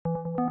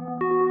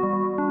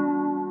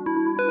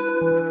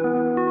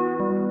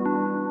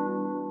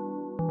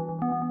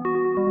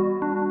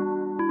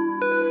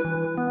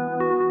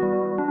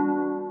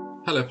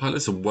Hello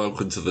pilots and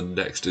welcome to the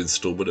next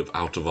instalment of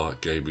Out of Arc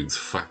Gaming's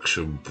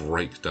Faction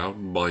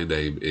Breakdown. My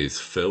name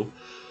is Phil.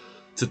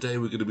 Today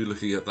we're going to be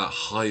looking at that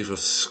hive of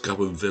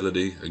Scum and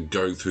Villainy and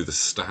going through the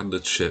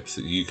standard ships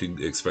that you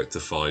can expect to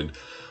find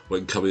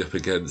when coming up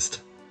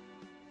against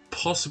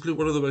possibly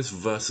one of the most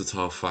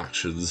versatile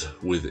factions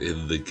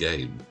within the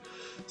game.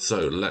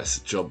 So let's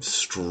jump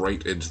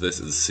straight into this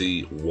and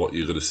see what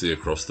you're going to see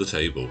across the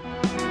table.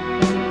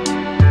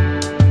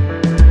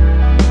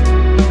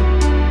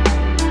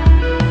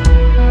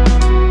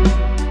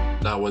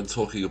 Now, when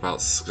talking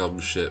about Scum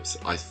ships,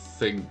 I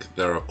think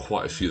there are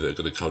quite a few that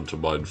are going to come to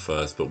mind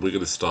first, but we're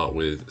going to start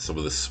with some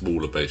of the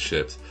smaller base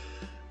ships,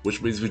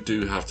 which means we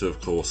do have to, of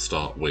course,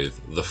 start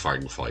with the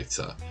Fang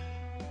Fighter.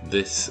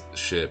 This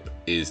ship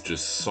is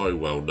just so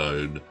well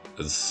known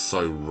and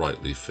so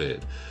rightly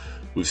feared.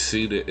 We've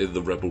seen it in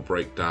the Rebel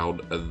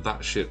Breakdown, and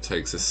that ship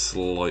takes a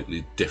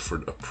slightly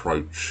different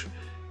approach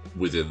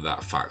within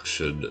that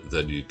faction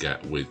than you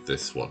get with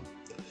this one.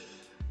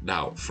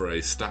 Now, for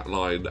a stat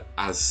line,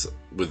 as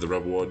with the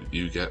Rebel one,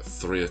 you get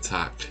 3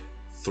 attack,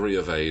 3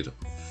 evade,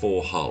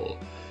 4 hull.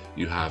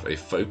 You have a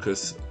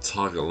focus,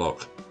 target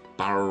lock,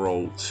 barrel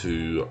roll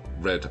to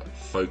red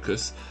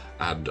focus,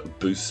 and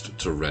boost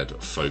to red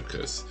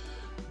focus.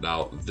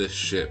 Now, this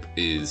ship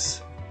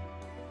is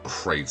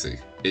crazy.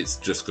 It's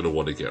just going to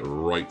want to get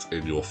right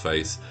in your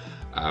face,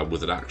 and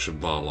with an action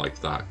bar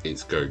like that,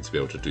 it's going to be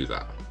able to do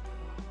that.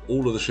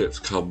 All of the ships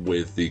come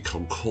with the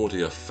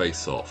Concordia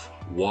face-off.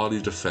 While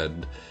you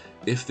defend,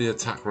 if the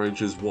attack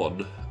range is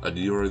 1 and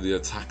you're in the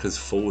attacker's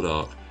forward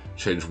arc,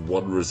 change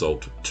 1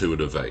 result to an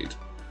evade.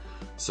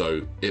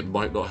 So it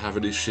might not have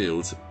any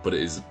shields, but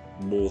it is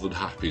more than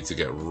happy to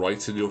get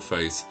right in your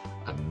face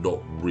and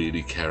not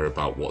really care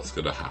about what's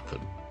going to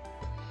happen.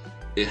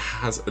 It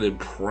has an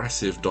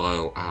impressive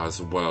dial as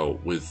well,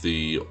 with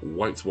the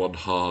white 1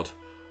 hard,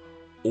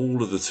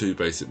 all of the 2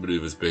 basic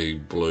maneuvers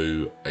being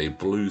blue, a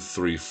blue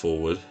 3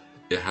 forward.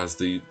 It has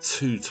the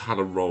 2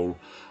 Talon roll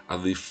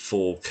and the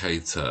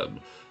 4K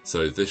turn.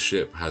 So this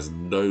ship has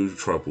no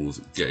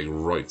troubles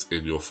getting right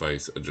in your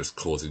face and just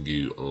causing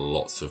you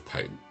lots of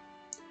pain.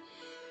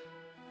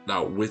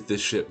 Now, with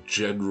this ship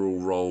general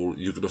roll,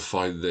 you're going to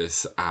find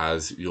this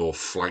as your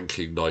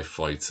flanking knife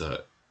fighter.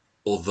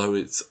 Although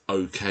it's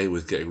okay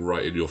with getting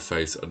right in your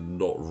face and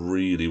not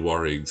really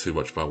worrying too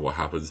much about what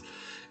happens,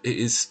 it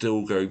is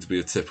still going to be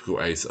a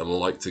typical ace and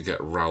like to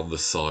get round the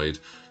side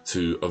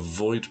to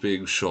avoid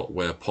being shot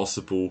where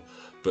possible,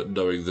 but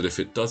knowing that if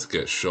it does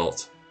get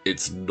shot,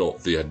 it's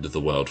not the end of the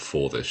world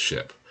for this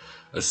ship.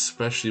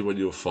 Especially when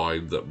you'll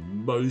find that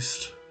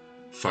most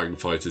Fang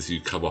Fighters you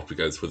come up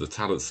against with a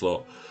talent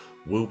slot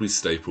will be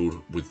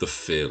stapled with the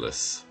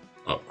Fearless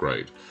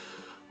upgrade,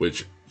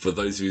 which, for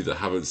those of you that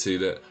haven't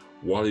seen it,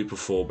 while you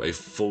perform a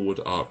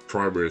forward arc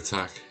primary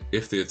attack,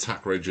 if the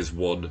attack range is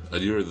 1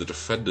 and you're in the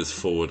defender's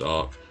forward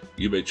arc,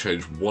 you may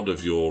change 1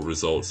 of your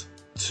results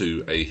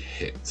to a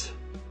hit.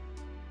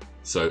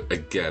 So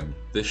again,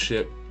 this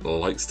ship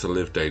likes to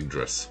live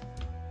dangerous.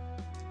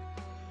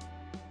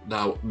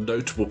 Now,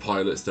 notable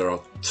pilots, there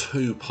are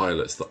 2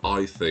 pilots that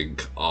I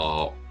think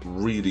are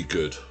really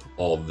good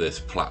on this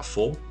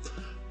platform.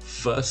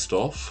 First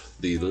off,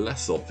 the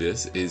less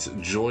obvious is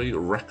Joy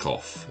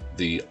Rekoff,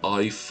 the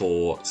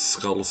I4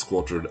 Skull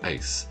Squadron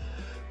ace.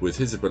 With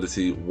his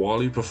ability,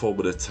 while you perform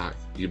an attack,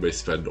 you may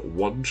spend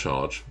 1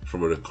 charge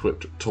from an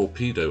equipped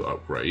torpedo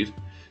upgrade.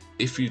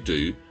 If you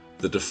do,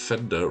 the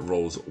defender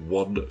rolls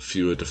 1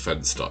 fewer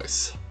defense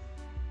dice.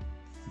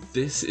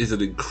 This is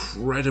an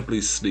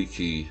incredibly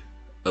sneaky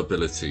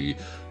ability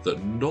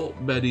that not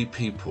many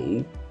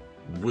people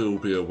will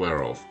be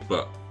aware of,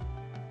 but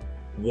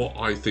what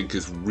I think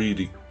is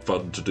really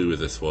fun to do with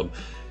this one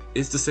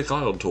is to stick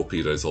ion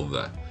torpedoes on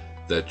there.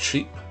 They're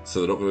cheap, so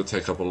they're not going to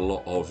take up a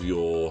lot of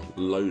your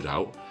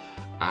loadout,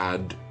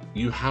 and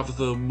you have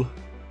them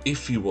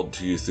if you want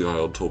to use the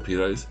ion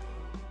torpedoes,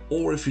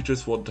 or if you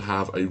just want to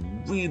have a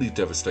really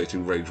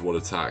devastating range 1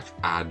 attack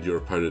and your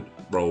opponent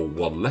roll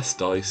 1 less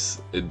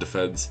dice in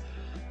defense,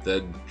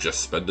 then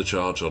just spend a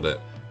charge on it.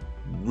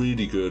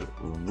 Really good,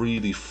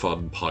 really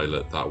fun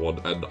pilot, that one,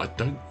 and I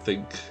don't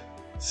think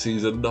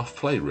sees enough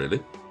play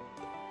really.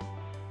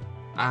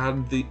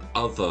 And the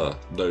other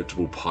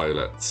notable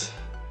pilot,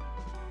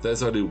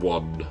 there's only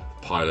 1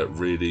 pilot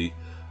really,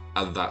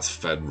 and that's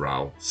Fen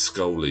Rao,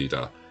 Skull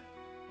Leader.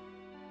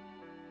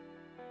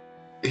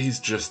 He's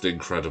just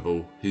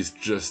incredible, he's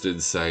just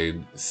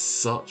insane,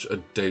 such a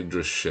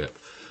dangerous ship,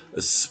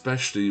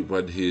 especially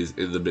when he is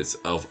in the midst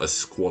of a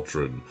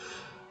squadron.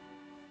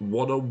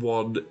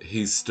 One-on-one,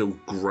 he's still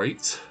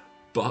great,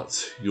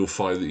 but you'll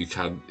find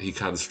that he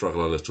can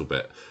struggle a little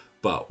bit.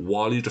 But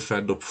while you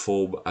defend or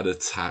perform an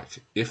attack,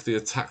 if the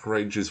attack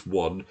range is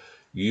 1,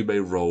 you may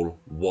roll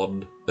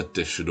 1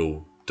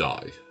 additional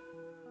die.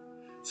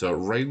 So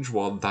at range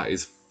 1, that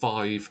is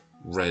 5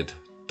 red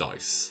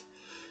dice.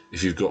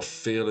 If you've got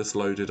Fearless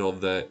loaded on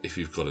there, if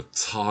you've got a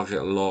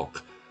target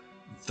lock,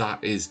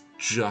 that is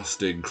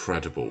just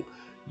incredible.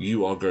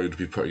 You are going to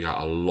be putting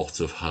out a lot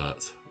of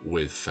hurt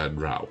with Fen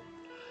Rao.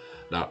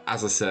 Now,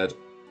 as I said,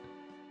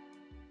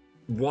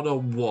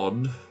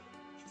 One-on-one,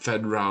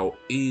 Fenral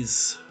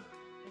is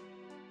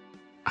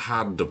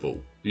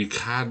handable. You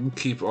can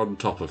keep on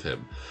top of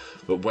him,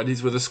 but when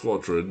he's with a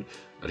squadron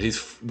and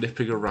he's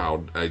nipping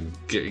around and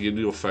getting in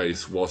your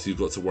face whilst you've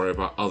got to worry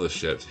about other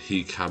ships,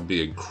 he can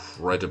be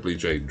incredibly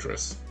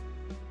dangerous.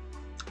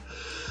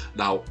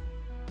 Now,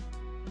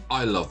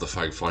 I love the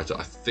Fang Fighter.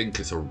 I think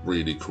it's a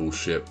really cool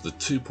ship. The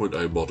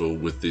 2.0 model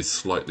with these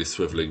slightly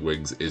swiveling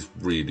wings is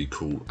really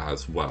cool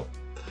as well.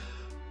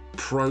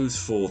 Pros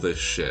for this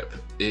ship: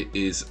 it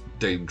is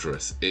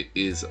dangerous, it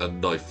is a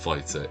knife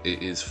fighter,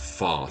 it is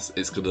fast,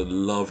 it's going to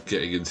love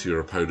getting into your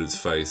opponent's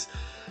face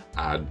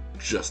and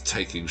just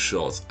taking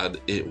shots, and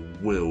it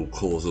will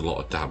cause a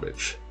lot of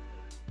damage.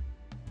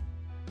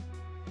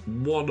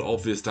 One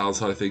obvious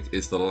downside, I think,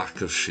 is the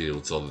lack of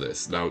shields on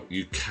this. Now,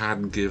 you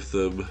can give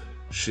them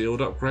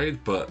shield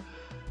upgrade, but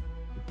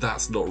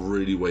that's not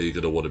really where you're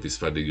going to want to be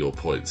spending your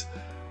points.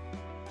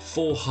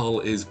 Full hull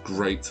is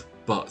great,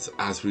 but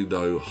as we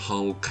know,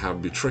 hull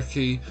can be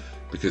tricky,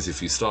 because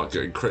if you start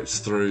getting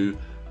crits through,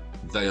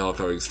 they are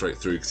going straight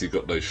through because you've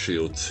got no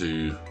shield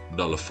to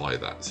nullify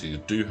that. So you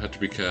do have to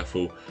be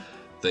careful.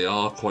 They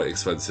are quite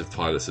expensive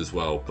pilots as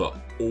well, but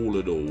all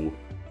in all,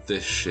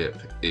 this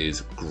ship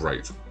is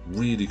great.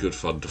 Really good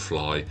fun to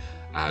fly,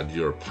 and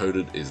your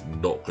opponent is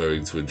not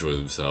going to enjoy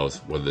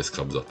themselves when this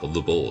comes up on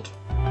the board.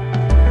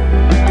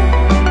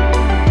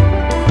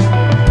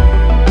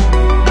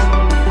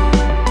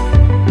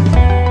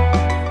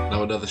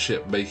 Another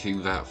ship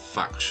making that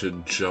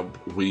faction jump,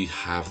 we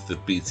have the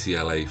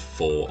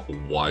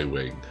BTL-A4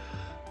 Y-Wing.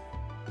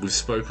 We've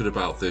spoken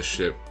about this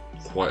ship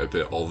quite a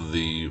bit on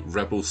the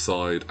Rebel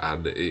side,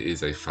 and it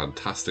is a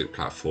fantastic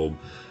platform,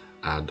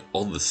 and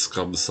on the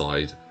Scum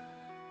side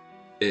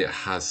it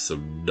has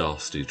some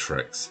nasty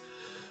tricks.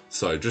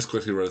 So just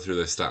quickly run through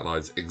their stat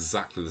lines,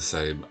 exactly the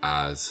same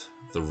as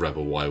the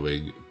Rebel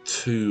Y-Wing: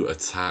 2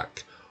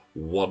 attack,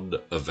 1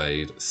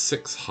 evade,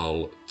 6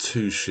 hull,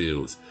 2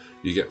 shields.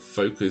 You get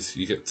focus,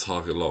 you get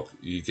target lock,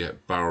 you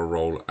get barrel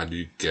roll, and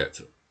you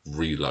get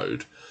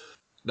reload.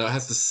 Now, it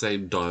has the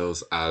same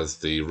dials as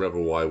the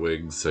Rebel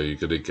Y-Wing, so you're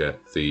going to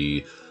get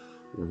the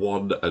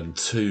 1 and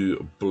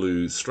 2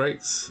 blue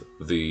straights,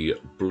 the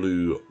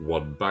blue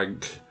 1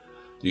 bank.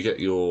 You get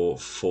your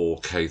 4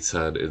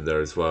 K-turn in there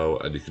as well,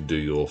 and you can do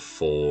your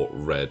 4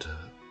 red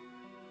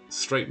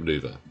straight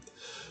maneuver.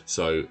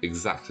 So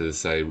exactly the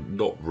same,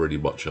 not really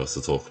much else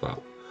to talk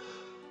about.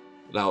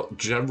 Now,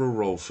 general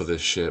role for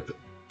this ship: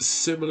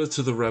 similar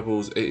to the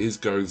Rebels, it is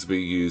going to be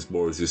used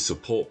more as a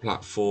support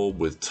platform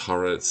with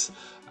turrets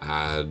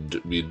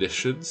and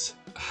munitions.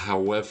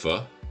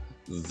 However,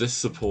 this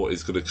support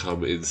is going to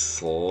come in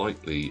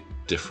slightly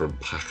different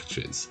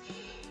packages.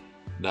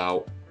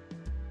 Now,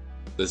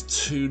 there's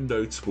 2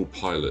 notable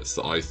pilots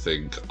that I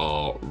think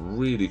are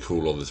really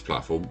cool on this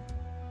platform.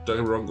 Don't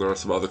get me wrong, there are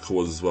some other cool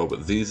ones as well,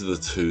 but these are the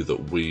 2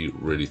 that we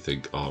really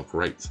think are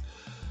great.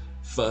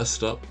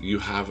 First up, you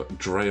have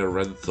Drea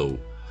Renthal,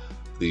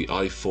 the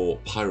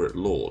I-4 Pirate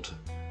Lord.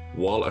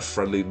 While a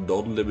friendly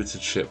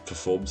non-limited ship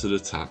performs an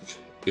attack,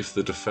 if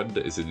the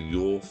defender is in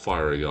your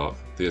firing arc,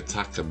 the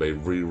attacker may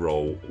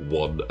re-roll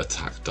 1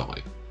 attack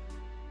die.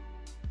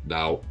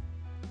 Now,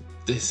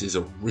 this is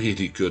a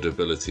really good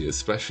ability,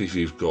 especially if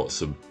you've got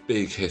some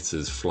big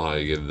hitters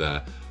flying in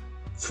there.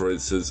 For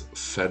instance,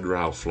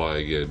 Fenral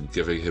flying in,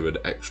 giving him an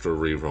extra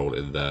re-roll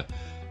in there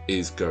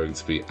is going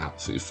to be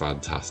absolutely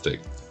fantastic.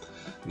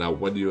 Now,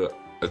 when you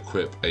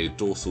equip a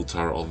dorsal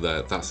turret on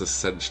there, that's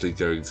essentially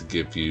going to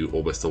give you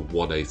almost a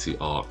 180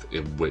 arc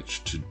in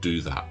which to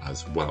do that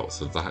as well,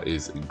 so that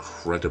is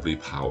incredibly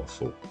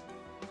powerful.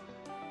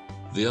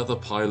 The other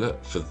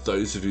pilot, for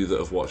those of you that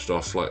have watched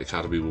our Flight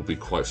Academy, will be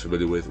quite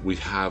familiar with, we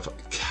have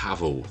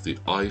Cavill, the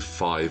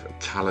I-5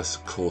 Callus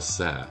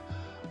Corsair.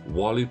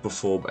 While you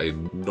perform a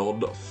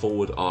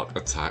non-forward arc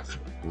attack,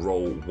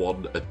 roll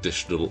 1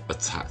 additional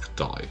attack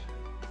die.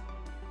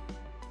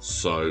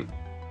 So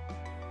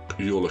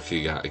you're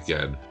looking at,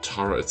 again,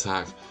 turret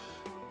attack.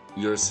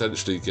 You're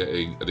essentially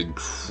getting an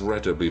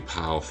incredibly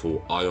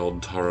powerful ion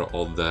turret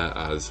on there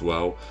as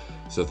well.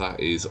 So that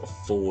is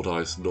 4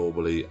 dice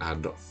normally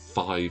and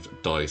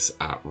 5 dice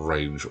at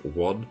range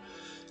 1,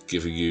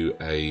 giving you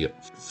a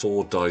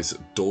 4 dice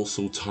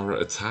dorsal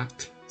turret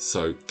attack.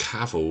 So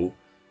Cavill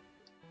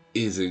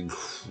is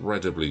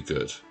incredibly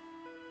good.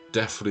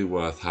 Definitely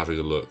worth having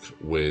a look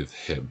with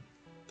him.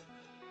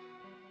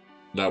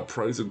 Now,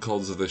 pros and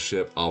cons of this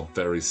ship are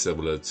very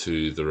similar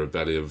to the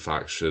Rebellion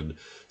faction.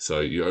 So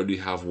you only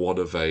have 1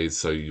 evade,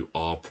 so you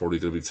are probably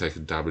going to be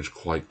taking damage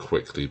quite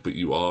quickly, but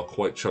you are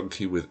quite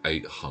chunky with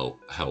 8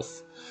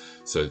 health.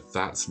 So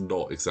that's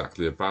not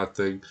exactly a bad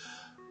thing.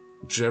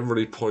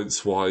 Generally,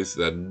 points-wise,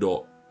 they're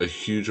not a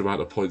huge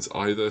amount of points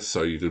either,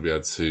 so you're going to be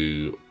able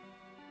to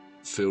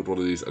field one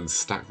of these and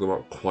stack them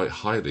up quite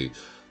highly.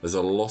 There's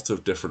a lot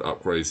of different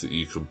upgrades that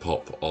you can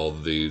pop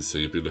on these, so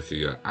you'll be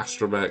looking at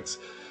astromechs,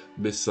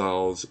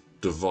 missiles,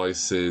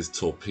 devices,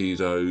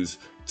 torpedoes,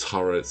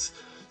 turrets.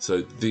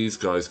 So these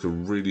guys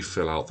can really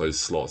fill out those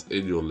slots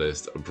in your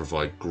list and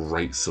provide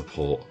great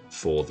support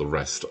for the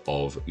rest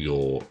of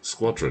your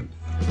squadron.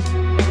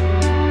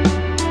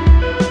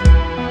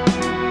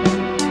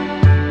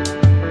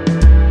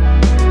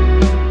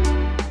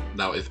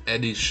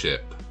 any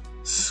ship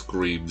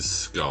screams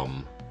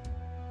Scum,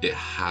 it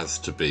has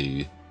to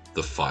be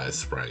the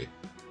Firespray.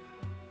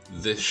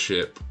 This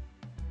ship,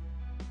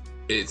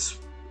 it's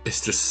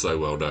just so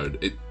well known.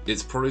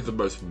 It's probably the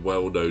most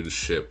well-known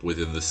ship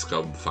within the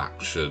Scum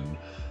faction,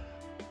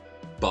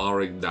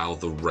 barring now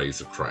the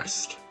Razor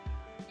Crest.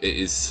 It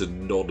is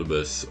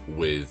synonymous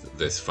with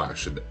this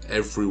faction.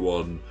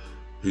 Everyone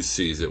who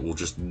sees it will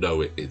just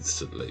know it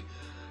instantly.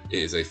 It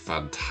is a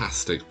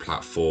fantastic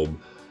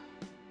platform,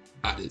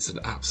 and it's an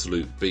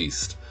absolute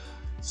beast.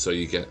 So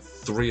you get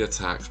 3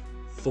 attack,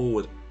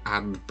 forward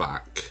and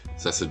back.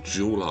 So that's a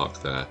dual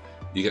arc there.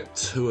 You get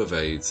 2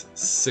 evades,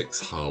 6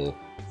 hull,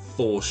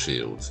 4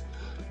 shields.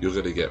 You're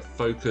going to get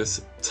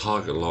focus,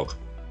 target lock,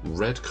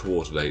 red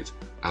coordinate,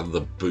 and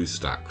the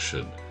boost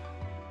action.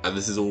 And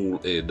this is all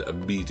in a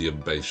medium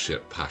base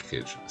ship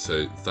package.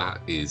 So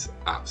that is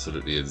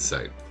absolutely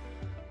insane.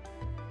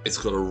 It's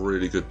got a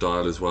really good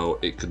dial as well.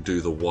 It can do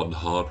the 1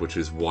 hard, which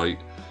is white.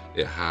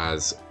 It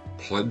has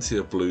plenty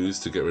of blues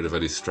to get rid of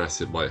any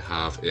stress it might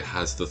have. It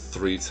has the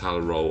 3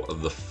 talon roll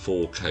and the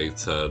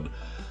 4K turn.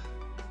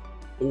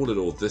 All in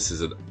all, this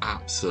is an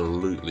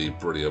absolutely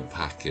brilliant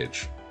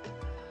package.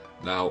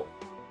 Now,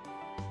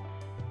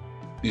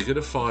 you're going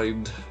to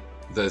find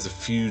there's a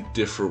few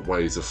different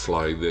ways of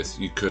flying this.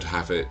 You could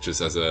have it just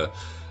as an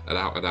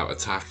out-and-out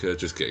attacker,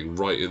 just getting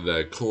right in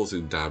there,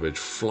 causing damage,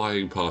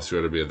 flying past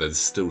your enemy, and then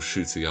still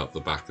shooting out the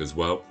back as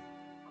well.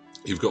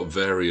 You've got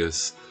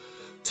various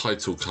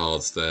title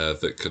cards there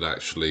that can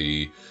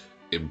actually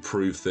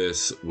improve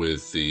this,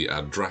 with the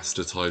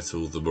Andrasta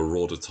title, the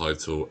Marauder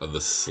title, and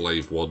the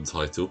Slave 1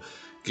 title,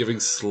 giving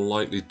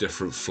slightly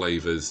different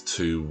flavours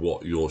to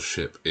what your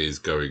ship is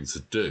going to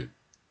do.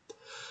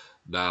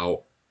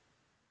 Now,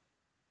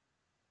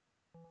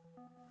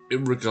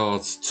 in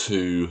regards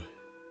to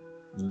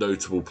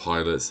notable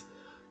pilots,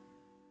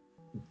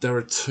 there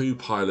are 2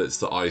 pilots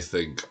that I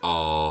think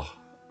are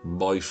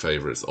my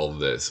favourites on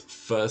this.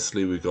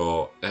 Firstly, we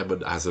got Emin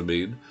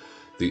Azamin,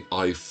 the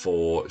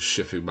I4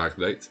 shipping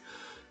magnate.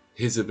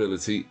 His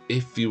ability,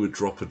 if you would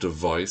drop a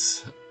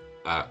device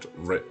at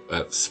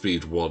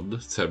speed 1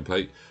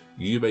 template,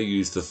 you may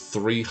use the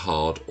 3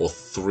 hard or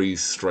 3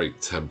 straight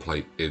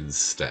template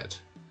instead.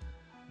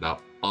 Now,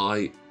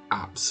 I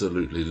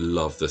absolutely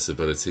love this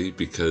ability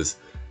because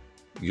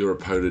your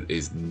opponent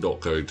is not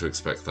going to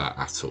expect that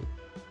at all.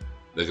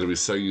 They're going to be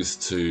so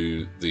used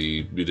to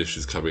the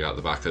munitions coming out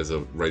the back as a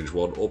range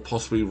 1 or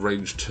possibly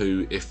range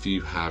 2 if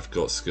you have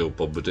got skilled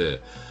bombardier,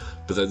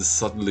 but then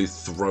suddenly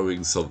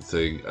throwing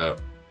something at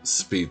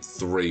speed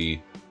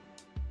 3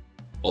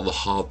 on the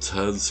hard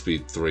turn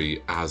speed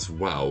 3 as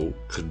well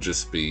can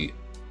just be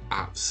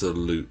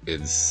absolute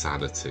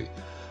insanity.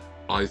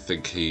 I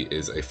think he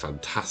is a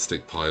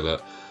fantastic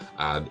pilot,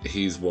 and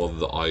he's one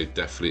that I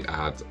definitely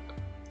add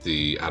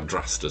the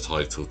Andrasta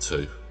title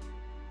to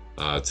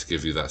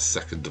give you that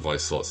second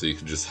device slot, so you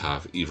can just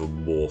have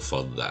even more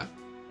fun there.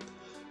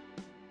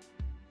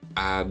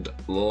 And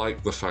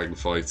like the Fang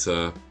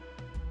Fighter,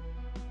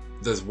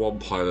 there's one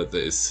pilot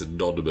that is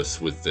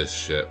synonymous with this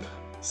ship,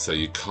 so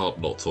you can't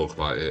not talk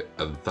about it,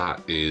 and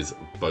that is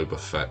Boba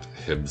Fett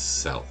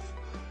himself.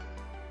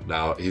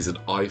 Now, he's an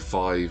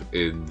I5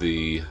 in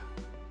the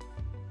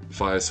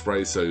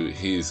Firespray, so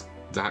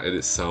that in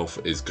itself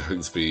is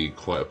going to be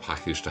quite a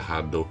package to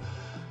handle.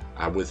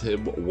 And with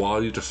him,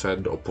 while you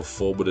defend or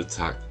perform an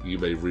attack, you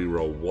may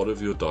reroll 1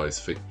 of your dice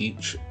for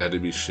each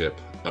enemy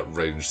ship at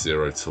range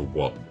 0 to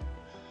 1.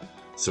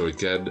 So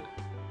again,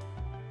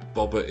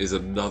 Boba is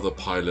another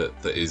pilot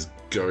that is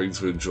going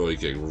to enjoy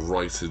getting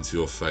right into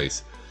your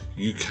face.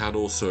 You can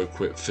also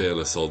equip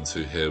Fearless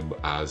onto him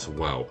as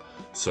well.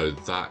 So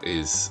that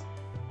is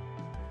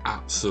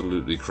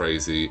absolutely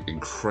crazy,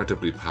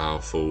 incredibly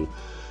powerful.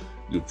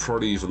 You'll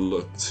probably even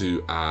look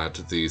to add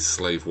the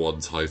Slave 1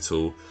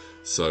 title.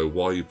 So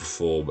while you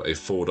perform a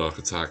forward arc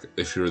attack,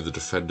 if you're in the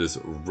defender's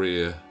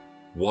rear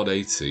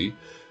 180,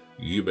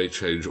 you may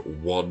change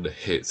 1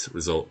 hit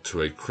result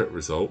to a crit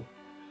result,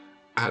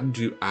 and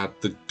you add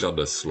the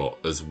gunner slot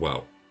as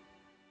well.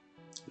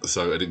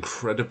 So an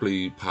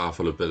incredibly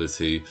powerful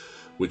ability,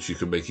 which you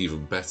can make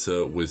even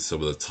better with some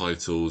of the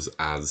titles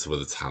and some of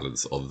the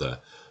talents on there.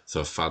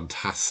 So a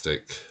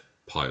fantastic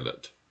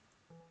pilot.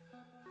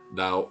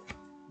 Now,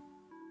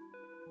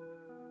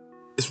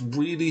 it's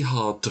really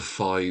hard to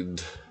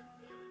find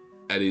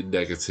any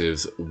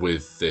negatives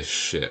with this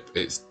ship.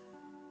 It's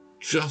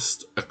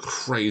just a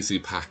crazy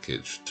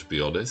package, to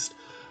be honest.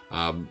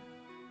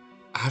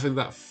 Having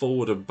that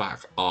forward and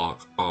back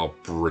arc are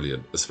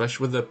brilliant,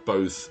 especially when they're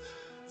both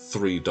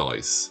 3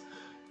 dice.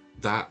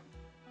 That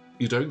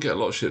you don't get a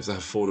lot of ships that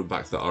have forward and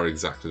back that are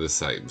exactly the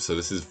same, so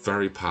this is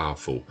very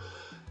powerful.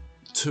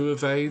 2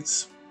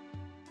 evades,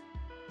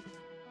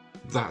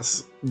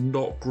 that's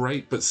not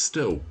great, but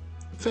still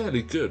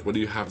fairly good when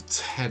you have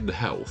 10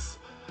 health.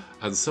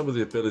 And some of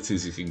the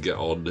abilities you can get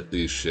on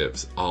these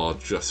ships are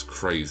just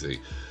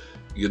crazy.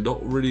 You're not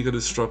really going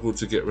to struggle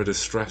to get rid of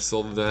stress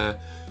on there.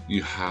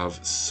 You have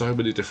so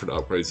many different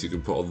upgrades you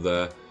can put on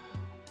there.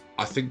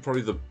 I think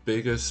probably the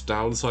biggest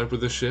downside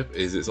with the ship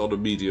is it's on a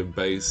medium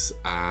base,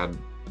 and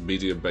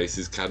medium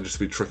bases can just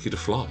be tricky to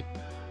fly.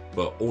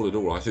 But all in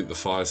all, I think the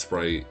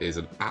Firespray is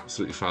an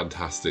absolutely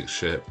fantastic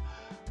ship.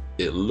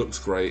 It looks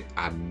great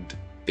and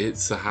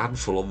it's a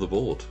handful on the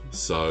board.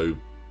 So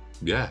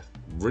yeah,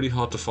 really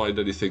hard to find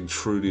anything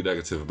truly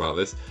negative about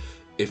this.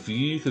 If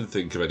you can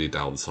think of any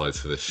downsides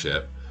for this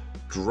ship,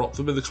 drop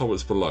them in the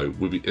comments below.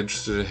 We'd be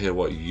interested to hear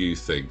what you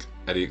think.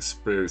 Any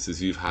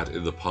experiences you've had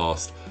in the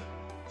past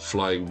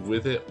flying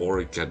with it or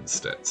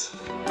against it.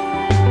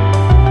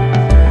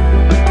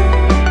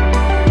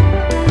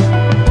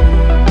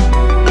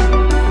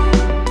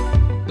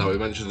 Now, we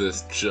mentioned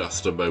this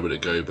just a moment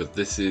ago, but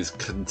this is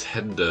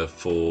contender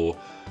for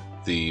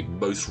the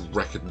most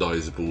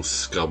recognisable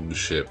Scum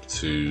ship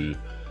to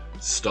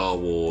Star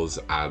Wars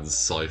and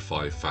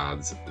sci-fi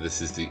fans.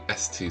 This is the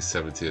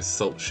ST-70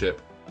 assault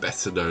ship,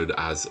 better known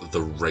as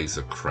the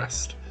Razor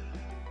Crest.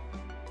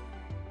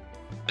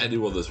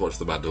 Anyone that's watched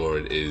The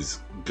Mandalorian is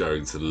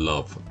going to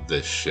love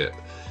this ship.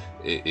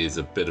 It is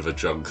a bit of a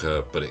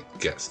junker, but it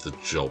gets the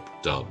job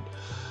done.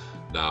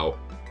 Now,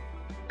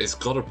 it's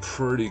got a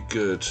pretty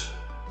good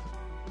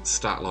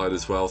stat line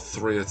as well.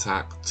 3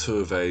 attack,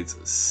 2 evade,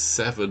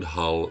 7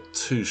 hull,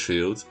 2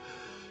 shields.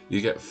 You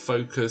get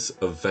focus,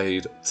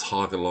 evade,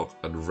 target lock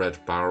and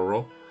red barrel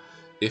roll.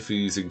 If you're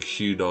using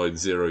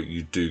Q90,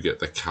 you do get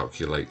the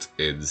calculate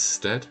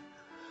instead.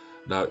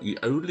 Now, you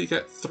only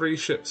get 3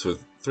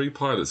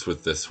 pilots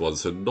with this one,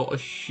 so not a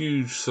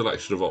huge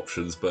selection of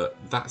options, but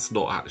that's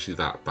not actually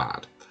that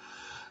bad.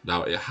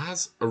 Now, it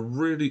has a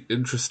really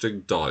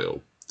interesting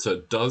dial. So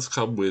it does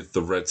come with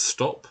the red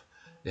stop.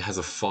 It has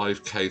a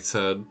 5k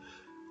turn.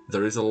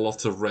 There is a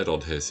lot of red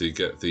on here, so you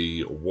get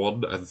the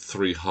 1 and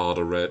 3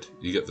 harder red,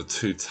 you get the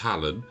 2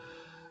 Talon,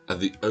 and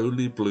the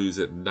only blues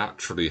it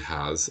naturally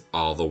has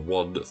are the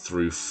 1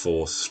 through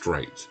 4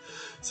 straight.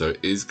 So it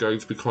is going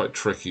to be quite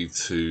tricky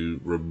to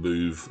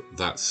remove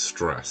that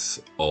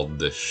stress on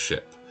this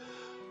ship,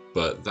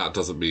 but that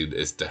doesn't mean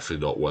it's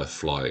definitely not worth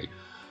flying.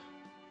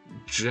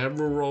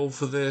 General roll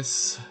for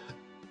this,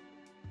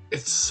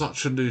 it's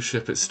such a new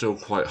ship, it's still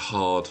quite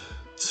hard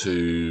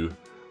to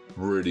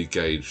really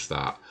gauge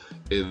that.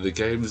 In the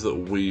games that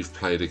we've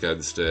played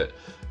against it,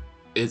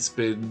 it's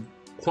been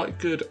quite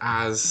good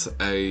as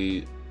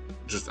a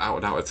just out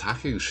and out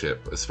attacking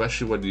ship,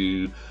 especially when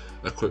you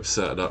equip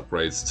certain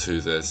upgrades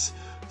to this.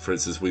 For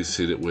instance, we've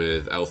seen it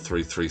with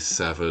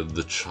L337,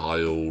 the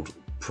Child,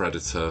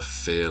 Predator,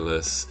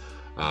 Fearless,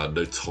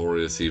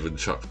 Notorious even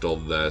chucked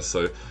on there.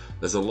 So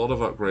there's a lot of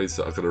upgrades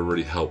that are going to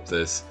really help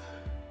this.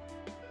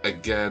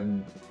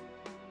 Again,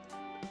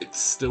 it's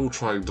still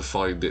trying to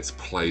find its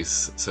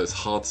place, so it's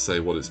hard to say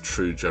what its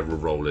true general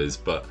role is,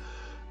 but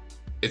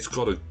it's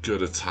got a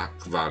good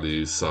attack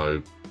value,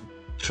 so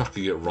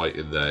chucking it right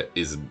in there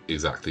isn't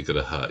exactly going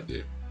to hurt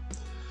you.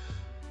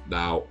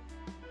 Now,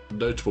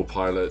 notable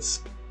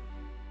pilots,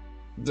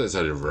 there's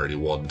only really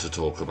one to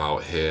talk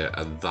about here,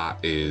 and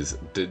that is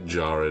Din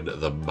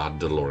Djarin, the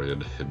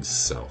Mandalorian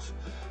himself.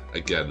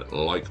 Again,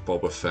 like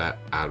Boba Fett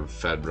and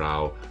Fen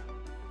Rao,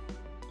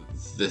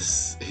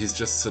 he's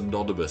just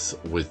synonymous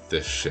with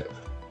this ship.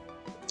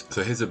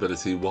 So his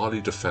ability, while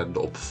you defend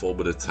or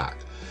perform an attack,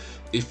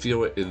 if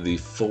you're in the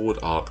forward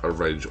arc at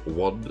range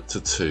 1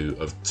 to 2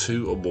 of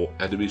 2 or more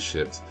enemy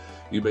ships,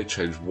 you may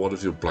change one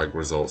of your blank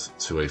results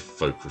to a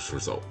focus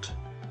result.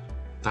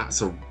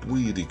 That's a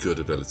really good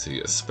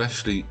ability,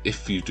 especially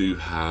if you do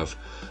have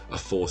a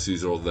Force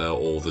user on there,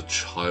 or the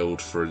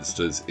Child for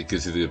instance. It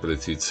gives you the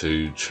ability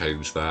to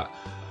change that,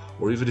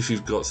 or even if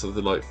you've got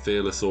something like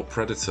Fearless or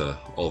Predator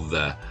on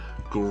there.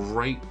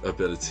 Great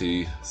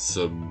ability,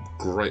 some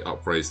great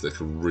upgrades that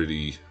can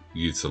really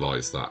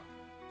utilise that.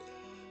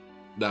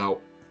 Now,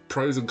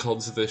 pros and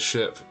cons of this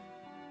ship,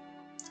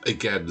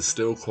 again,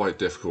 still quite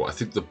difficult. I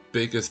think the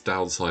biggest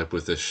downside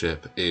with this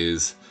ship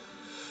is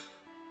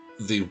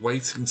the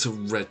waiting to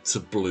red to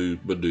blue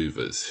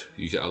manoeuvres.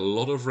 You get a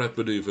lot of red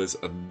manoeuvres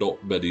and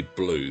not many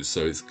blues,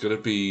 so it's going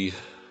to be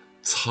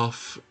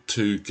tough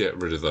to get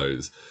rid of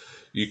those.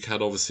 You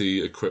can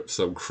obviously equip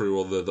some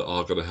crew on there that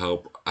are going to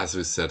help. As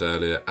we said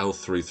earlier,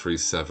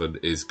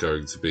 L337 is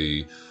going to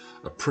be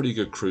a pretty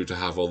good crew to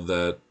have on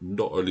there.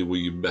 Not only will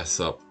you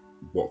mess up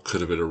what could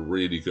have been a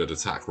really good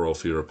attack roll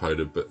for your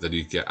opponent, but then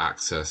you get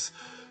access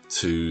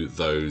to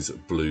those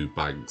blue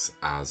banks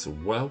as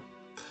well.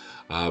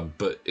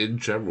 But in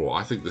general,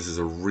 I think this is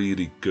a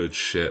really good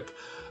ship.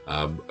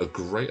 A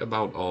great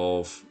amount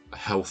of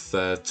health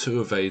there.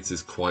 2 evades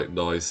is quite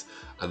nice,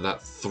 and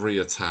that 3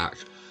 attack.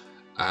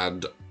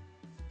 And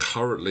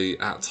currently,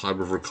 at time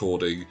of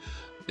recording,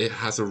 it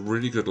has a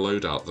really good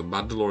loadout. The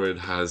Mandalorian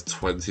has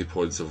 20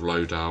 points of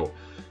loadout.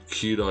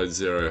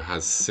 Q90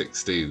 has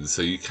 16,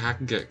 so you can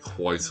get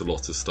quite a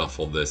lot of stuff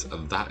on this,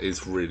 and that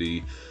is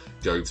really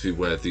going to be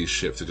where these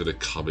ships are going to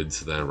come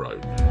into their own.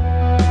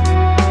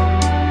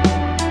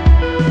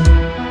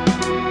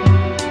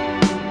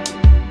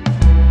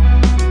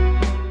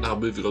 Now,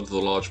 moving on to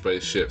the large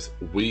base ships,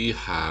 we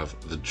have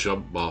the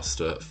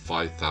Jumpmaster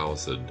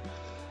 5000.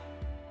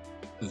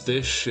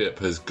 This ship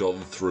has gone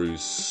through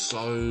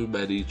so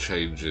many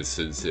changes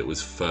since it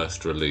was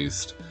first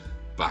released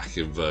back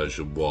in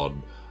version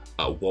 1.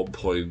 At one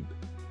point,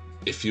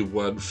 if you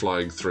weren't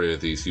flying 3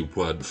 of these, you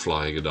weren't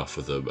flying enough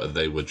of them, and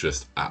they were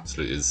just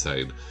absolutely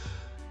insane.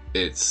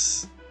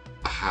 It's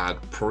had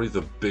probably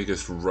the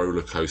biggest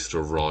roller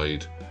coaster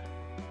ride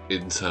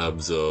in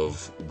terms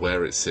of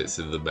where it sits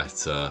in the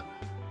meta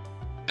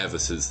ever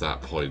since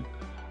that point.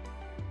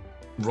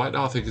 Right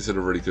now I think it's in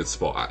a really good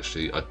spot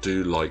actually. I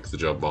do like the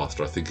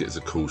Jumpmaster, I think it's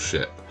a cool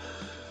ship.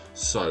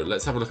 So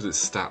let's have a look at its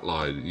stat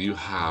line. You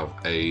have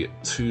a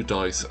 2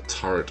 dice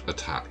turret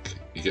attack.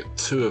 You get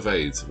 2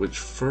 evades, which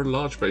for a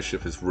large base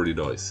ship is really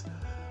nice.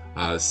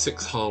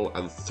 6 hull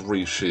and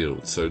 3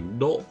 shield, so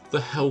not the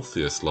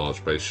healthiest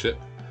large base ship.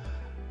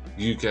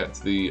 You get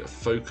the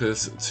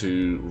focus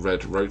to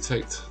red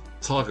rotate,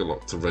 target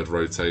lock to red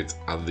rotate,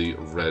 and the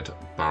red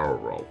barrel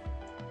roll.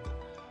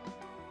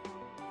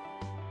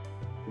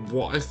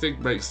 What I think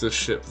makes this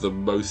ship the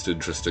most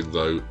interesting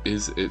though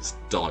is its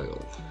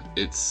dial.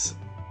 It's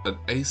an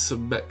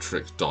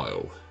asymmetric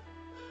dial,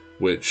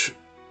 which,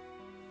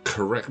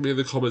 correct me in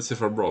the comments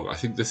if I'm wrong, I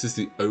think this is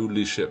the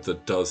only ship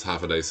that does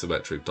have an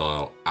asymmetric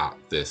dial at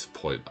this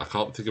point. I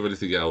can't think of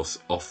anything else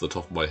off the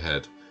top of my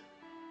head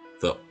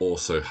that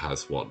also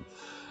has one.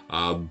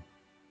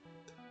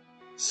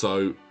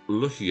 So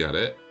looking at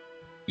it,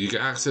 you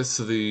get access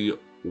to the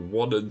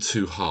 1 and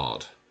 2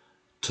 hard.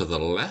 To the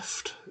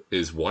left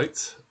is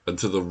white and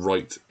to the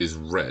right is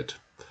red.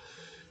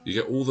 You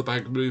get all the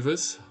bank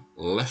maneuvers.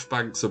 Left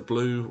banks are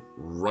blue,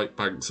 right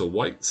banks are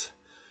white.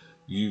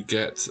 You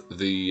get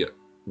the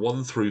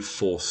 1 through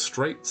 4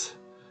 straight,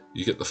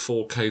 you get the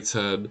 4K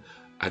turn,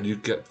 and you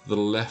get the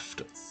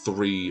left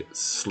 3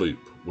 sloop,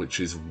 which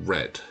is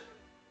red.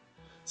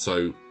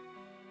 So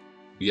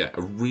yeah,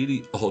 a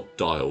really odd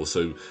dial.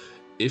 So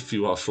if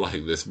you are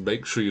flying this,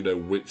 make sure you know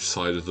which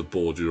side of the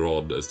board you're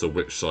on as to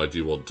which side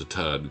you want to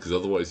turn, because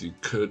otherwise you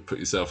could put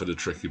yourself in a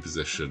tricky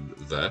position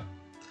there.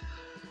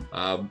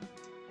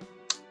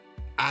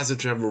 As a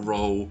general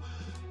role,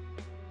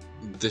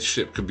 this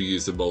ship can be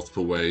used in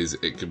multiple ways.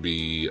 It can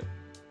be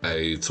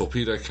a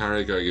torpedo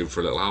carrier going in for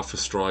a little alpha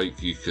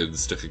strike. You can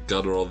stick a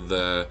gunner on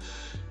there.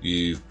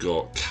 You've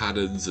got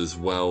cannons as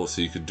well,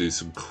 so you can do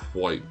some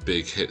quite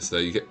big hits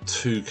there. You get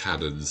 2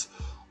 cannons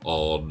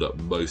on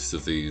most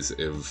of these,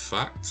 in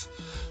fact.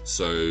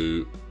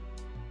 So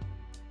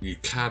you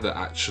can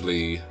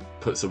actually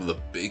put some of the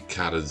big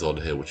cannons on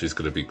here, which is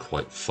going to be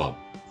quite fun.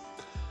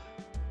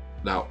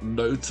 Now,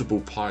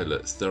 notable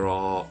pilots. There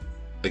are,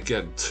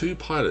 again, 2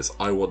 pilots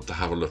I want to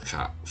have a look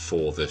at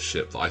for this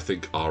ship that I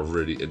think are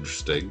really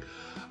interesting.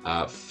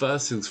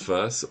 First things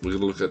first, we're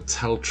going to look at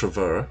Tel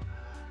Travera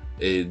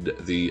in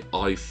the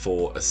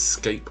I4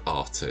 Escape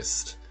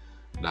Artist.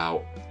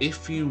 Now,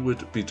 if you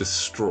would be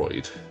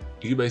destroyed,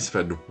 you may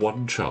spend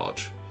 1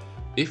 charge.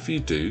 If you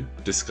do,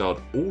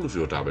 discard all of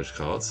your damage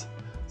cards,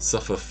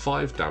 suffer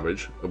 5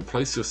 damage, and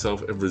place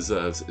yourself in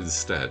reserves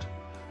instead.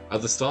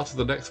 At the start of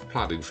the next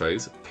planning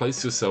phase,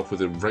 place yourself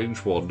within range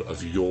 1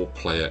 of your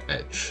player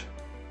edge.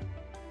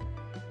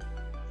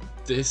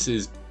 This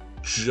is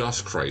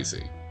just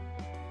crazy.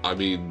 I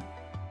mean,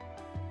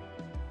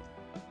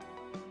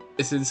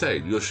 it's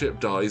insane. Your ship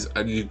dies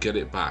and you get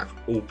it back,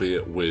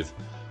 albeit with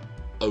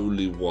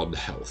only 1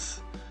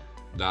 health.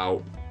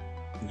 Now,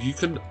 you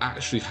can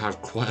actually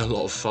have quite a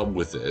lot of fun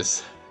with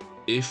this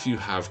if you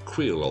have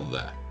Queel on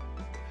there.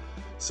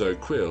 So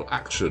Queel,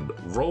 action,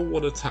 roll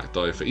 1 attack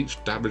die for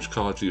each damage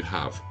card you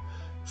have.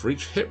 For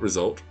each hit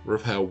result,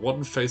 repair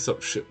 1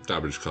 face-up ship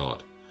damage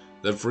card.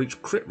 Then for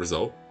each crit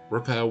result,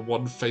 repair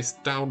 1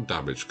 face-down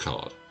damage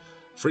card.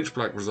 For each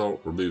blank result,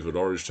 remove an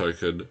orange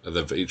token, and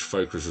then for each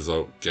focus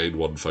result, gain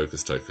 1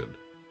 focus token.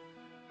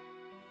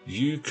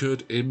 You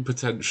could, in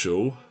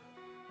potential,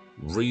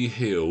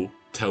 re-heal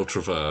Tel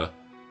Travera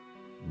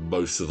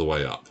most of the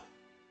way up.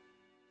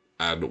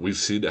 And we've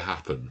seen it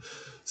happen.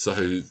 So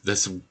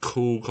there's some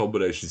cool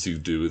combinations you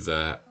can do with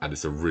there, and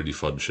it's a really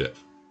fun ship.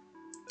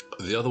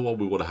 The other one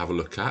we want to have a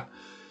look at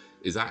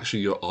is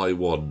actually your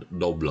I1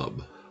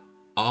 Nomlum.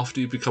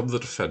 After you become the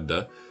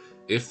defender,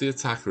 if the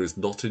attacker is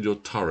not in your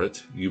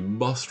turret, you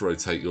must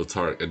rotate your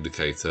turret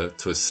indicator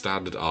to a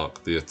standard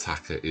arc the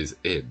attacker is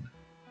in.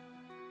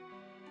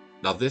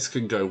 Now this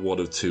can go one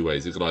of 2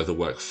 ways. It can either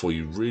work for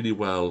you really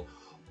well,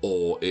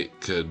 or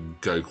it can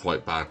go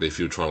quite badly if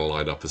you're trying to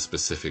line up a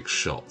specific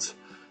shot.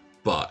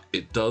 But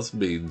it does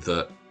mean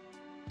that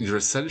you're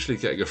essentially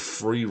getting a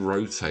free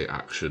rotate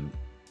action,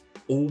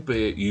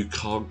 albeit you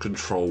can't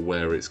control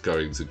where it's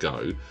going to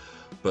go,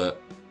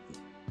 but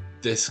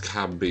this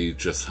can be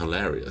just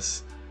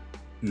hilarious.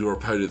 Your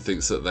opponent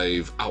thinks that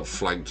they've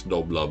outflanked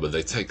Nomlum and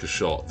they take a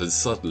shot, then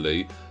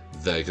suddenly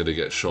they're going to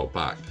get shot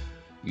back.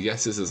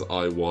 Yes, it says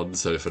I1,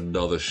 so if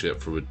another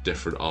ship from a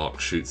different arc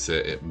shoots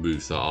it, it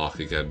moves that arc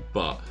again,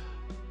 but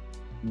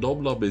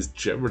Nomlum is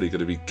generally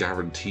going to be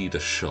guaranteed a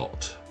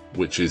shot,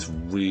 which is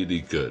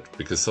really good,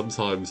 because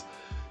sometimes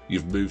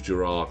you've moved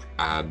your arc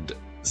and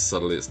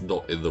suddenly it's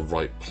not in the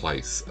right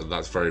place, and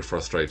that's very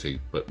frustrating,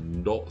 but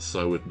not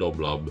so with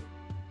Nomlum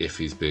if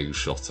he's being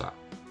shot at.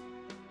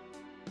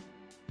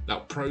 Now,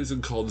 pros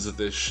and cons of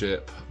this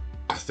ship,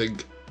 I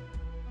think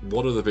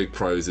one of the big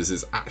pros is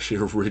it's actually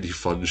a really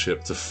fun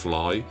ship to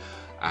fly,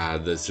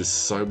 and there's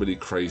just so many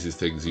crazy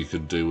things you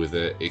can do with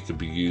it. It can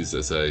be used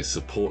as a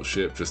support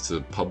ship just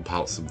to pump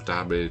out some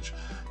damage,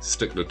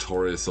 stick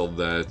Notorious on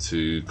there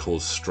to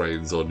cause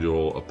strains on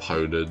your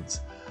opponent,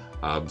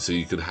 so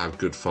you can have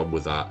good fun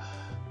with that.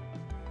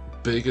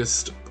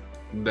 Biggest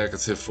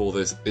negative for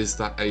this is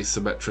that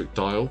asymmetric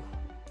dial.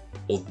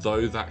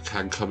 Although that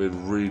can come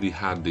in really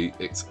handy,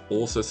 it's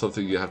also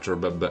something you have to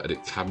remember, and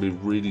it can be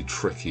really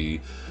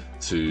tricky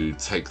to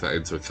take that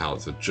into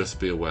account, so just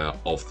be aware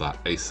of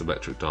that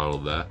asymmetric dial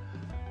on there.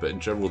 But in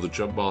general, the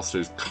Jumpmaster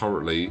is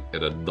currently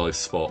in a nice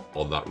spot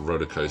on that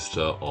roller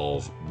coaster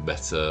of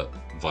meta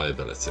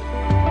viability.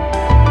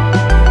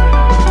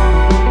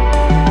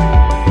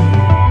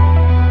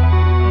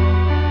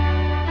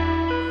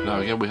 Now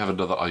again, we have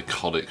another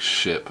iconic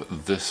ship,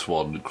 this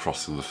one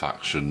crossing the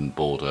faction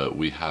border.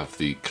 We have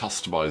the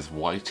customized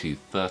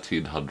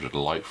YT-1300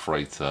 light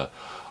freighter,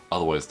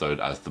 otherwise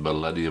known as the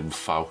Millenium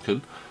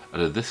Falcon,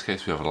 and in this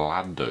case we have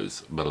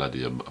Lando's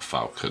Millenium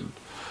Falcon.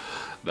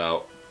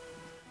 Now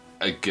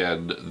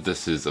again,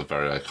 this is a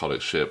very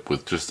iconic ship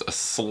with just a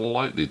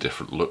slightly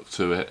different look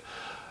to it,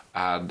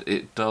 and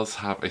it does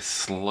have a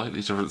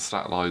slightly different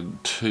stat line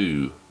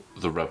to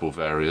the Rebel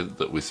variant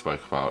that we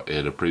spoke about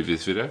in a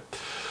previous video.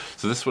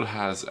 So this one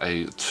has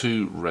a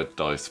 2 red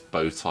dice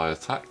bow tie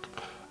attack,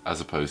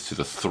 as opposed to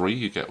the 3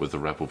 you get with the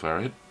Rebel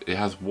variant. It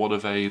has 1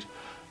 evade,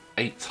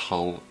 8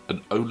 hull,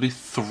 and only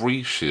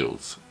 3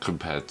 shields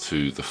compared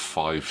to the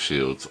 5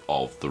 shields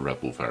of the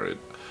Rebel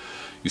variant.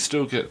 You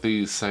still get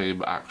the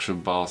same action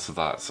bar, so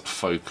that's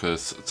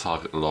focus,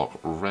 target lock,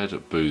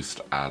 red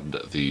boost, and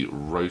the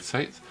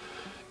rotate.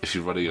 If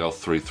you're running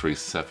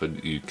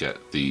L337, you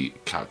get the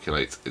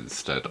calculate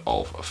instead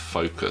of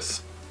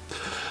focus.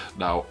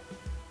 Now,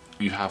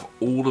 you have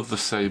all of the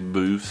same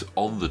moves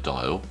on the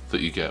dial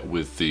that you get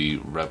with the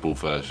Rebel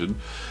version,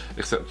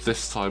 except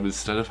this time,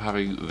 instead of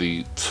having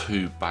the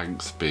 2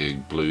 banks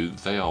being blue,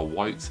 they are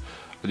white,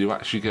 and you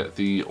actually get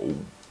the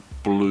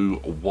blue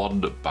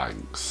 1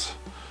 banks.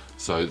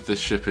 So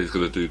this ship is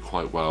going to do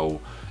quite well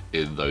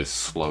in those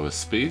slower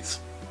speeds.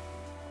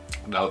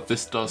 Now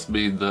this does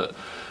mean that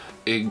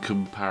in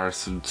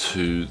comparison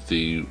to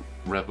the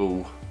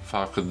Rebel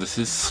Falcon, this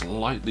is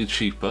slightly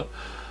cheaper.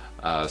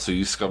 So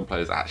you Scum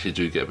players actually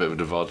do get a bit of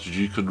an advantage.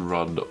 You can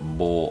run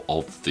more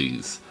of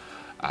these,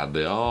 and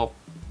they are,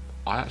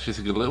 I actually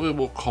think, a little bit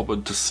more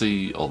common to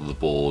see on the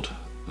board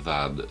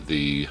than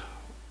the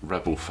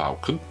Rebel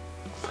Falcon.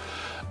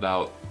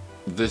 Now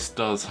this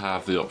does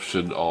have the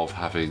option of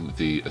having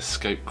the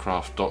escape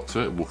craft dock to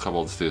it, and we'll come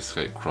on to the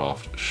escape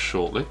craft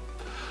shortly.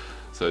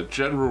 So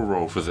general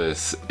role for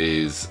this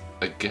is,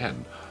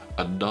 again,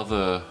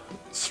 another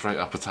straight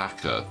up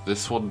attacker.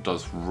 This one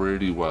does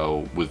really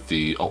well with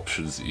the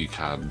options that you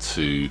can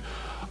to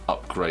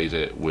upgrade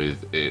it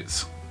with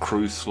its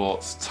crew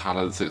slots,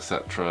 talents,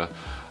 etc.,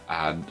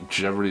 and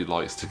generally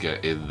likes to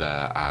get in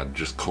there and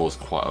just cause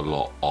quite a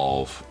lot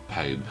of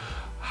pain.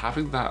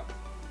 Having that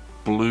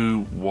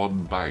blue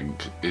 1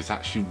 bank is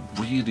actually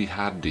really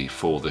handy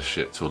for this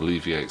ship to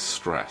alleviate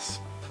stress.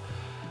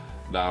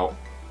 Now,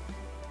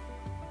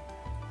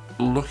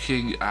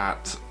 looking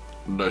at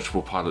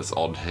notable pilots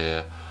on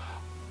here,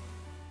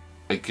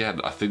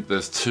 again, I think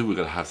there's 2 we're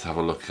going to have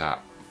a look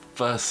at.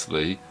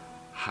 Firstly,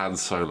 Han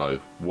Solo,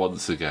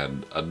 once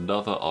again,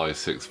 another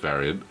I6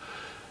 variant.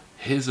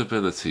 His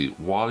ability,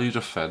 while you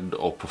defend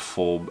or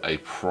perform a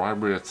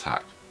primary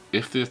attack,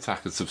 if the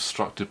attack is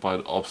obstructed by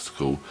an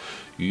obstacle,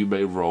 you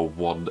may roll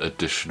 1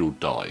 additional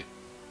die.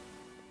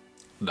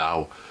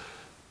 Now,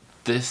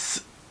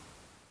 this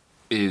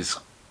is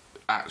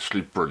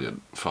actually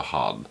brilliant for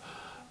Han,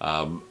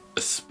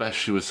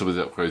 especially with some of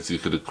the upgrades you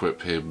can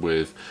equip him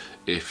with.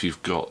 If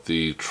you've got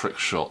the trick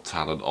shot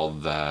talent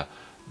on there,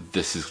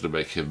 this is going to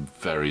make him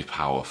very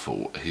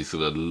powerful. He's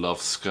going to love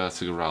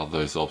skirting around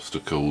those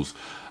obstacles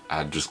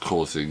and just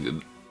causing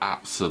an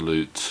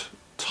absolute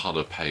ton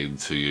of pain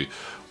to you.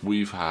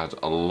 We've had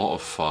a lot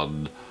of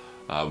fun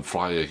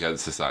flying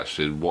against this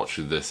actually, and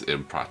watching this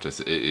in practice.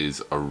 It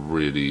is a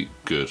really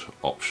good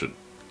option.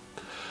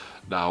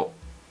 Now,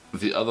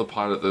 the other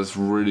pilot that's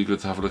really good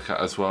to have a look at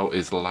as well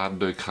is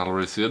Lando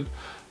Calrissian,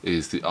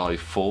 is the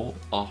I4.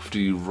 After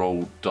you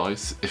roll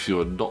dice, if you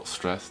are not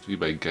stressed, you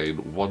may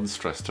gain 1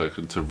 stress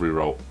token to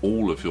reroll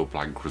all of your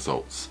blank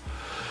results.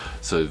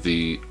 So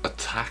the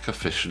attack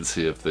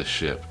efficiency of this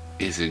ship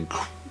is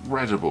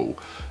incredible,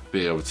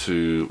 being able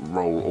to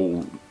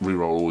reroll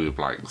all your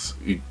blanks.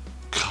 You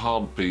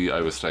can't be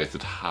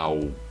overstated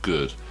how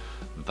good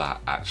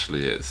that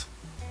actually is.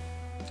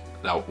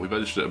 Now, we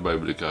mentioned it a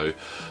moment ago,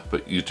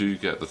 but you do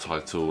get the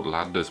title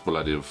Lando's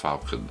Millenium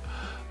Falcon.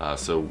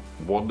 So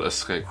 1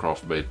 escape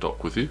craft may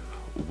dock with you.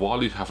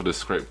 While you have an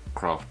escape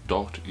craft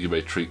docked, you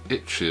may treat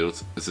its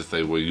shields as if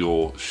they were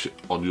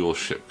on your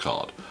ship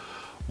card.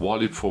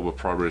 While you perform a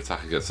primary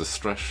attack against a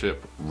stress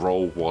ship,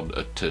 roll 1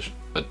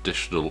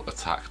 additional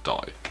attack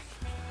die.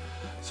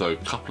 So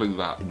coupling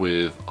that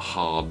with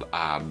Han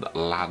and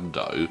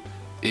Lando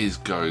is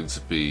going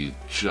to be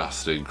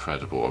just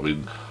incredible. I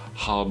mean,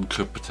 Han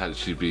could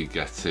potentially be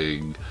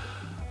getting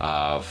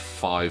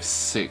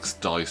 5-6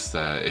 dice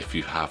there if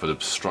you have an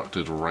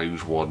obstructed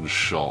range 1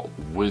 shot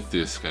with the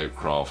escape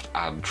craft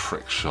and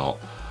trick shot.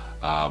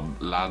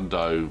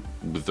 Lando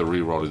with the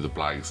re-rolling the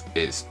blanks,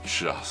 it's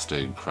just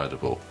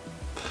incredible.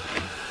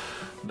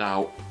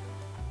 Now,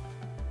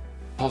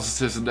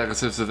 positives and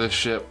negatives of this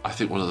ship. I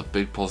think one of the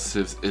big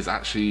positives is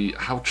actually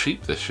how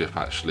cheap this ship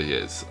actually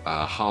is.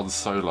 Han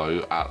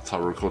Solo at time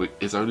of recording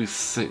is only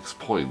 6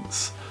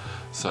 points.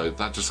 So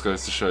that just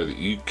goes to show that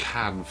you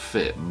can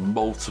fit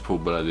multiple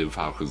Millenium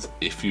Falcons,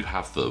 if you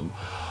have them,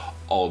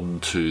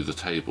 onto the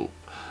table.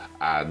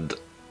 And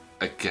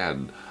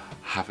again,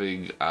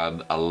 having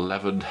an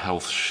 11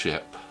 health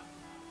ship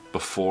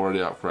before any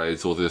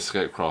upgrades or the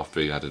escape craft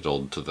being added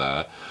onto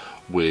there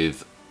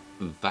with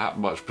that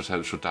much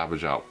potential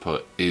damage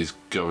output is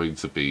going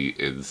to be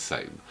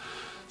insane.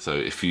 So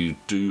if you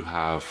do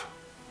have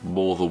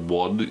more than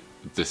one,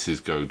 this is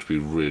going to be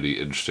really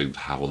interesting to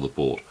have on the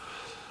board.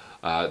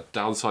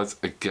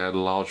 Downsides, again,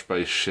 large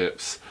base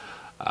ships,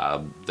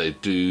 they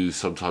do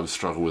sometimes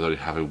struggle with only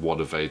having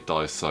 1 evade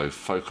dice, so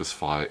focus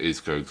fire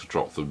is going to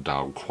drop them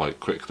down quite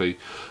quickly.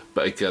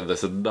 But again,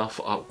 there's enough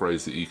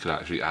upgrades that you can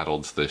actually add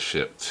onto this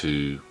ship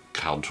to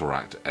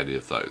counteract any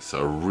of those.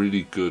 So a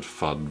really good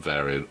fun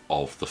variant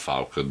of the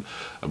Falcon,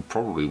 and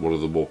probably one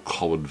of the more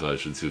common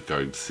versions you're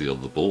going to see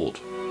on the board.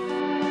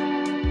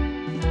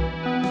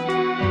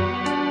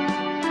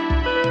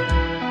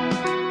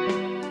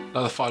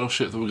 Now, the final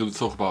ship that we're going to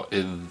talk about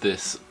in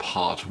this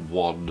part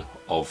 1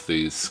 of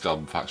the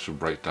Scum faction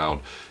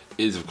breakdown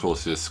is, of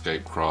course, the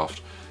escape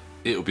craft.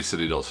 It would be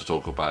silly not to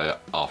talk about it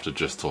after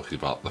just talking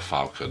about the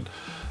Falcon.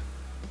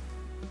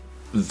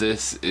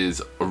 This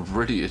is a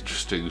really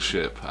interesting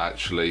ship,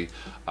 actually.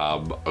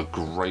 A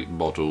great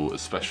model,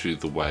 especially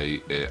the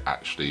way it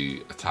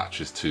actually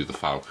attaches to the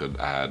Falcon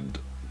and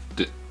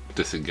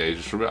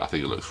disengages from it. I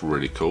think it looks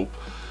really cool.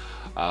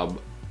 A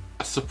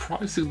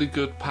surprisingly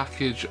good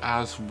package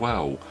as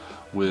well,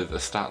 with a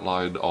stat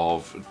line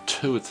of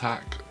 2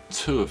 attack,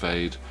 2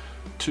 evade,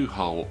 2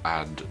 hull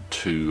and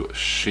 2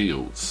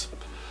 shields.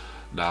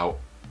 Now,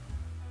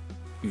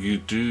 you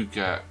do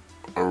get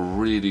a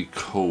really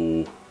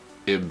cool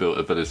inbuilt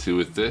ability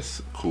with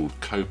this called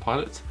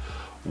Co-Pilot.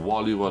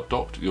 While you are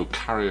docked, your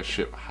carrier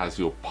ship has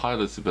your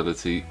pilot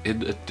ability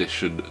in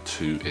addition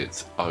to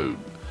its own.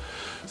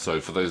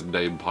 So for those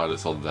named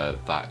pilots on there,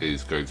 that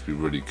is going to be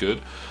really good.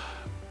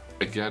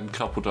 Again,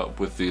 coupled up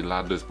with the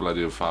Lando's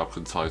Millenium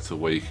Falcon title,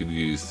 where you can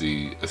use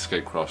the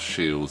escape craft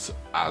shields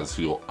as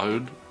your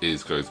own,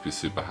 is going to be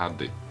super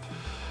handy.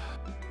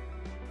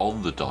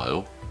 On the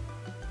dial,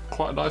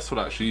 quite a nice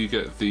one actually. You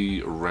get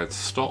the red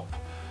stop,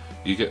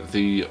 you get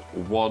the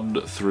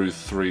 1 through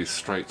 3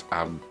 straight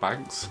and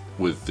banks,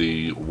 with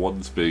the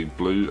 1s being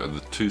blue and the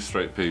 2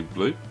 straight being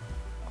blue.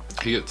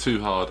 You get 2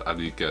 hard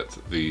and you get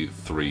the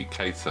 3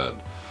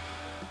 K-turn.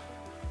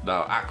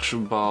 Now,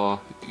 action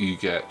bar, you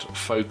get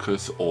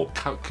focus or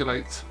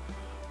calculate,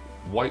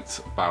 white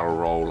barrel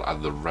roll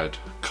and the red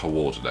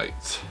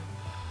coordinate.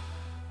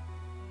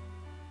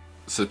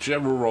 So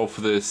general roll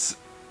for this,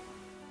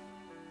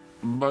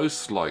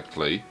 most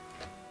likely,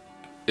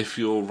 if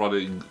you're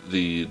running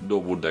the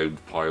normal named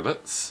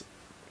pilots,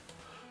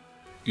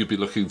 you'd be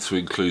looking to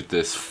include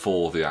this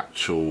for the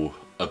actual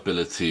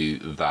ability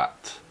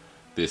that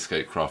the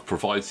escape craft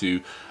provides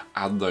you,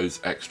 and those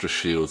extra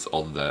shields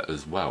on there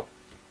as well.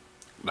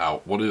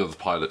 Now, one of the other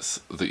pilots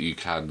that you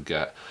can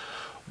get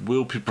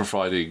will be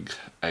providing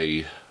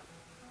a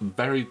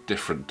very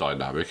different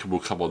dynamic, and we'll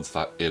come on to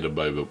that in a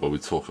moment when we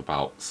talk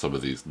about some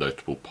of these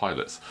notable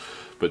pilots.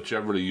 But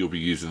generally, you'll be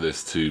using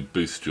this to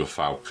boost your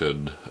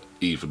Falcon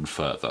even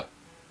further.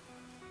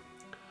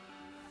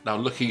 Now,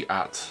 looking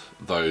at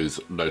those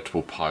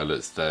notable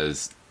pilots,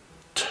 there's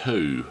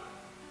 2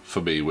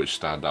 for me which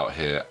stand out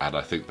here, and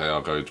I think they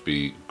are going to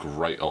be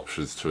great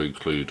options to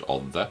include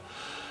on there.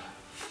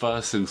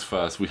 First things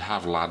first, we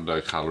have Lando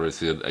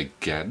Calrissian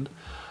again.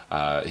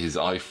 His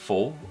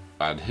I4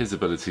 and his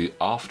ability,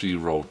 after you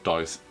roll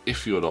dice,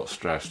 if you're not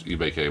stressed, you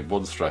make a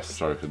 1 stress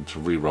token to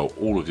re-roll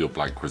all of your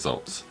blank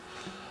results.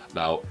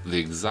 Now, the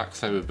exact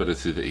same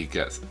ability that he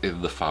gets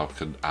in the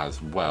Falcon as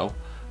well.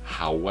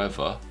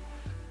 However,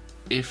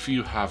 if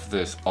you have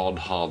this on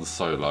Han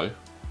Solo,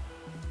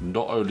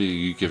 not only are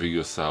you giving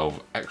yourself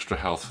extra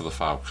health for the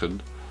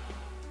Falcon,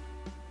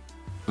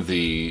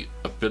 the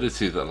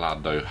ability that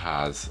Lando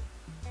has,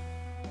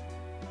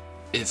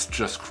 it's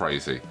just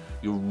crazy.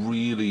 You're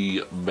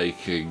really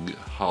making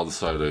Han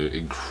Solo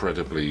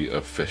incredibly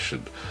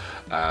efficient,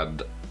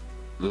 and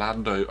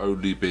Lando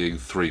only being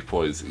 3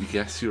 points,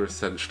 yes, you're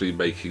essentially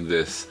making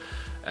this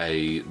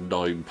a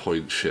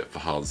 9-point ship for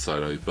Han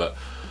Solo, but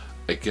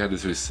again,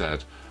 as we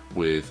said,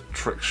 with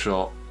trick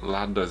shot,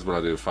 Lando's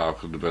Millenium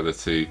Falcon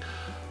ability,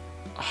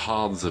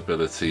 Han's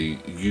ability,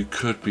 you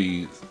could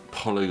be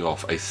pulling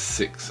off a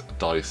 6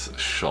 dice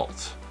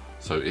shot.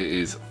 So it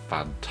is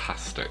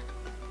fantastic.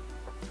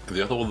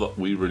 The other one that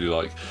we really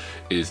like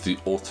is the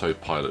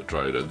autopilot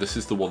drone, and this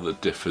is the one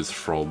that differs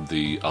from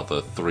the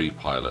other 3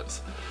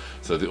 pilots.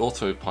 So the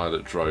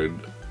autopilot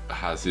drone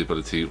has the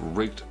ability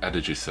Rigged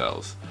Energy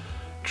Cells.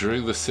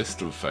 During the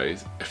system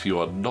phase, if you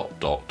are not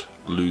docked,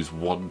 lose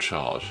 1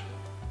 charge.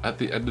 At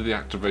the end of the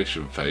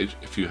activation phase,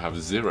 if you have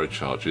 0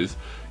 charges,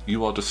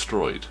 you are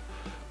destroyed.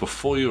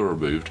 Before you are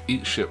removed,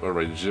 each ship at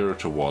range 0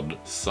 to 1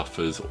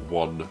 suffers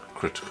 1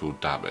 critical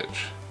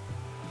damage.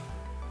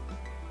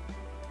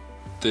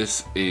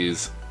 This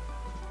is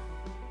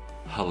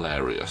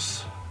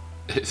hilarious.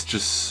 It's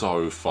just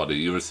so funny.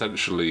 You're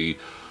essentially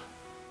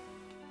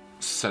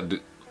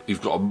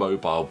you've got a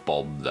mobile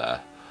bomb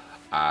there,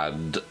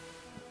 and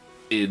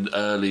in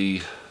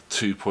early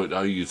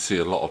 2.0 you'd see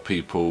a lot of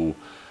people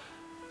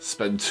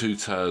spend 2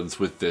 turns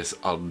with this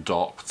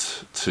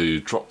undocked to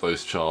drop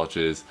those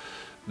charges,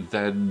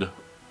 then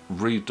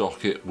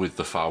redock it with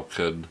the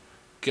Falcon,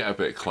 get a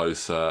bit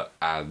closer,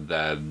 and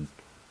then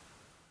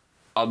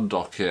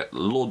undock it,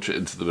 launch it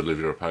into the middle of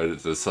your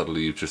opponents, and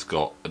suddenly you've just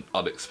got an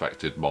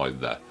unexpected mine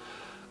there.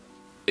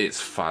 It's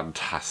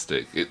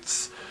fantastic.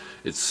 It's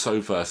so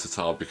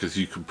versatile because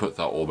you can put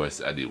that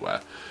almost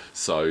anywhere.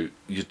 So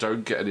you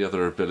don't get any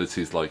other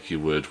abilities like you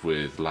would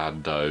with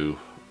Lando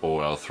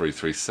or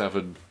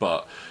L337,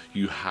 but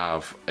you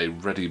have a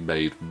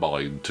ready-made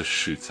mine to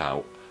shoot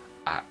out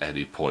at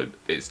any point.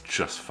 It's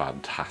just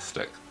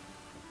fantastic.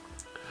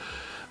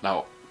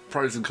 Now,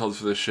 pros and cons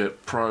for this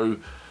ship. Pro,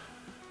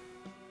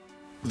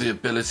 the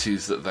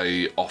abilities that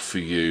they offer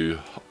you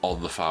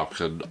on the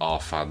Falcon are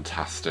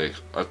fantastic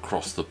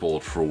across the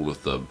board for all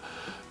of them.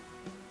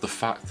 The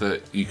fact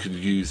that you can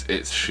use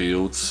its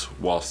shields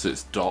whilst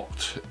it's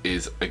docked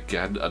is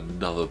again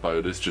another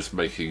bonus, just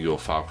making your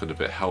Falcon a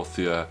bit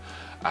healthier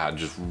and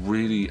just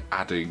really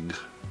adding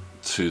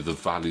to the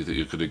value that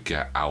you're going to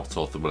get out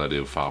of the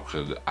Millenium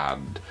Falcon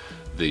and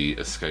the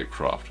escape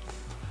craft.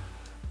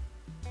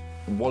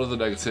 One of the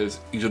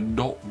negatives, you're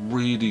not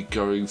really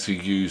going to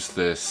use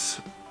this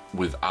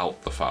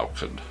without the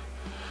Falcon.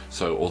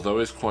 So although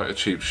it's quite a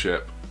cheap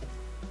ship,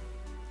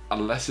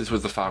 unless it's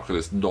with the Falcon,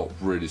 it's not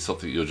really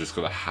something you're just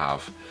going to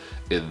have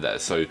in there.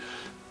 So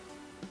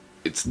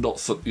it's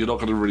not you're not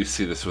going to really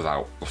see this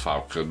without the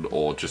Falcon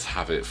or just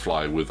have it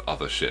fly with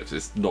other ships.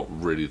 It's not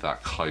really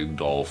that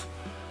kind of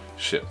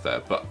ship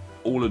there. But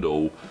all in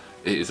all,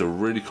 it is a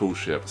really cool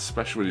ship,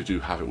 especially when you do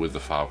have it with the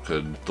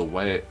Falcon. The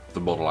way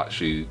the model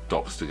actually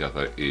docks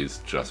together is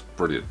just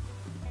brilliant.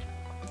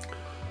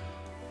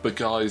 But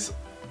guys,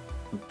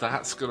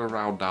 that's going to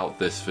round out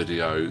this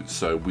video.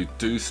 So we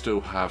do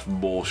still have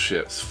more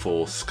ships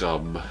for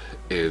Scum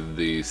in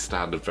the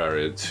standard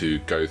variant to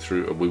go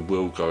through, and we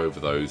will go over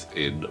those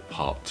in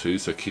part 2,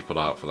 so keep an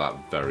eye out for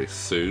that very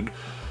soon.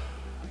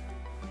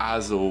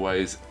 As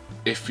always,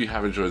 if you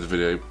have enjoyed the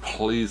video,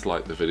 please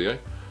like the video,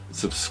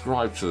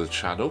 subscribe to the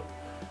channel.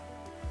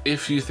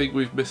 If you think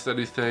we've missed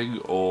anything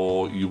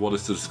or you want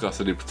us to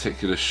discuss any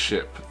particular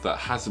ship that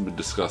hasn't been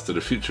discussed in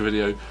a future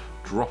video,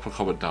 drop a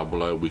comment down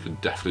below. We can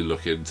definitely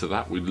look into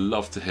that. We'd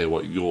love to hear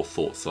what your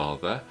thoughts are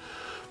there.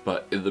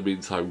 But in the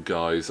meantime,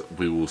 guys,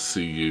 we will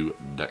see you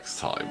next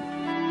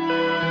time.